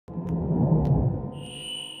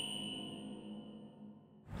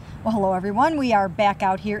Well, hello everyone. We are back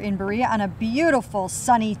out here in Berea on a beautiful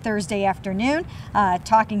sunny Thursday afternoon,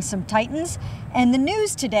 talking some Titans. And the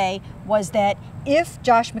news today was that if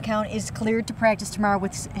Josh McCown is cleared to practice tomorrow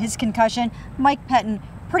with his concussion, Mike Pettine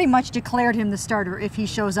pretty much declared him the starter if he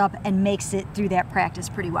shows up and makes it through that practice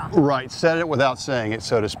pretty well. Right, said it without saying it,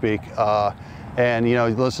 so to speak. And you know,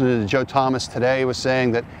 listening to Joe Thomas today was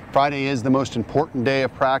saying that Friday is the most important day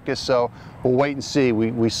of practice, so we'll wait and see.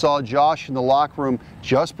 We saw Josh in the locker room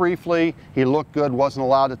just briefly. He looked good, wasn't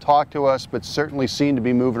allowed to talk to us, but certainly seemed to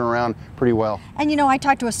be moving around pretty well. And you know, I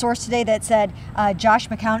talked to a source today that said Josh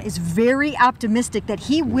McCown is very optimistic that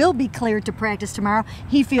he will be cleared to practice tomorrow.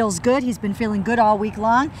 He feels good. He's been feeling good all week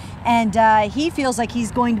long, and he feels like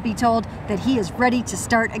he's going to be told that he is ready to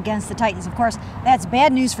start against the Titans. Of course, that's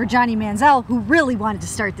bad news for Johnny Manziel, who really wanted to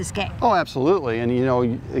start this game. Oh, absolutely. And you know,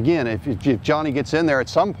 again, if Johnny gets in there at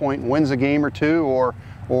some point and wins a game or two,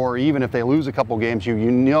 or even if they lose a couple games, you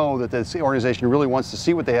know that this organization really wants to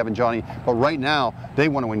see what they have in Johnny. But right now, they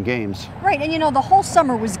want to win games. Right, and you know, the whole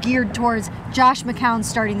summer was geared towards Josh McCown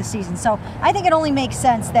starting the season. So I think it only makes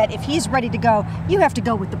sense that if he's ready to go, you have to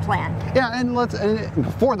go with the plan. Yeah, and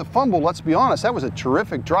before the fumble, let's be honest, that was a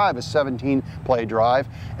terrific drive, a 17-play drive,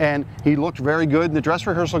 and he looked very good in the dress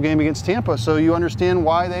rehearsal game against Tampa. So you understand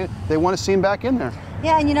why they want to see him back in there.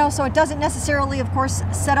 Yeah, and you know, so it doesn't necessarily, of course,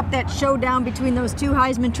 set up that showdown between those two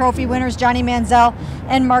Heisman Trophy winners, Johnny Manziel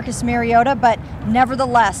and Marcus Mariota, but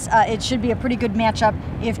nevertheless, it should be a pretty good matchup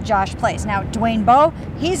if Josh plays. Now, Dwayne Bowe,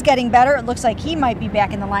 he's getting better. It looks like he might be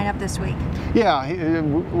back in the lineup this week. Yeah,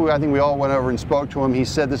 I think we all went over and spoke to him. He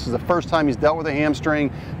said this is the first time he's dealt with a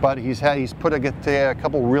hamstring, but he's put a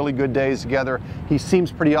couple really good days together. He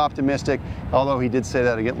seems pretty optimistic, although he did say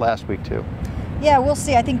that again last week too. Yeah, we'll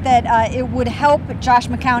see. I think that it would help Josh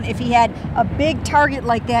McCown if he had a big target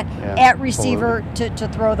like that at receiver to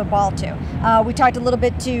throw the ball to. We talked a little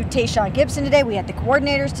bit to Tayshawn Gibson today. We had the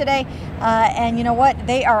coordinators today. And you know what?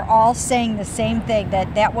 They are all saying the same thing,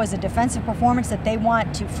 that was a defensive performance that they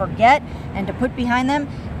want to forget and to put behind them.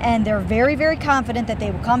 And they're very, very confident that they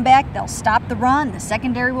will come back. They'll stop the run. The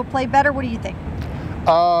secondary will play better. What do you think?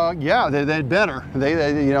 Yeah, they'd better.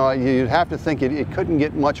 You know, you'd have to think it couldn't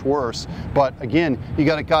get much worse. But again, you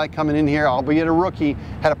got a guy coming in here, albeit a rookie,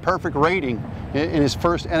 had a perfect rating in his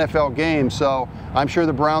first NFL game. So I'm sure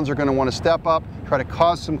the Browns are going to want to step up, try to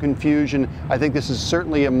cause some confusion. I think this is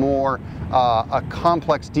certainly a more a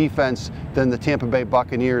complex defense than the Tampa Bay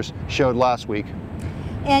Buccaneers showed last week.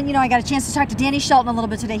 And, you know, I got a chance to talk to Danny Shelton a little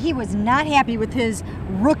bit today. He was not happy with his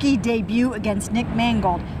rookie debut against Nick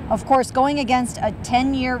Mangold. Of course, going against a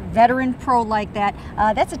 10-year veteran pro like that,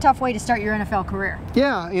 that's a tough way to start your NFL career.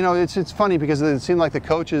 Yeah, you know, it's funny because it seemed like the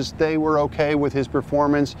coaches, they were okay with his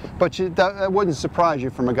performance, but that wouldn't surprise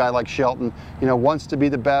you from a guy like Shelton. You know, wants to be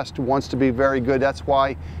the best, wants to be very good. That's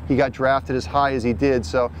why he got drafted as high as he did.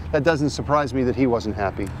 So that doesn't surprise me that he wasn't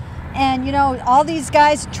happy. And, you know, all these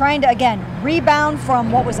guys trying to, again, rebound from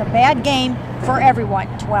what was a bad game for everyone.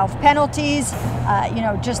 12 penalties, you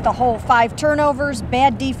know, just the whole 5 turnovers,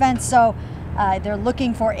 bad defense. So they're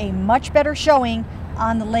looking for a much better showing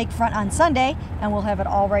on the lakefront on Sunday, and we'll have it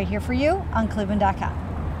all right here for you on cleveland.com.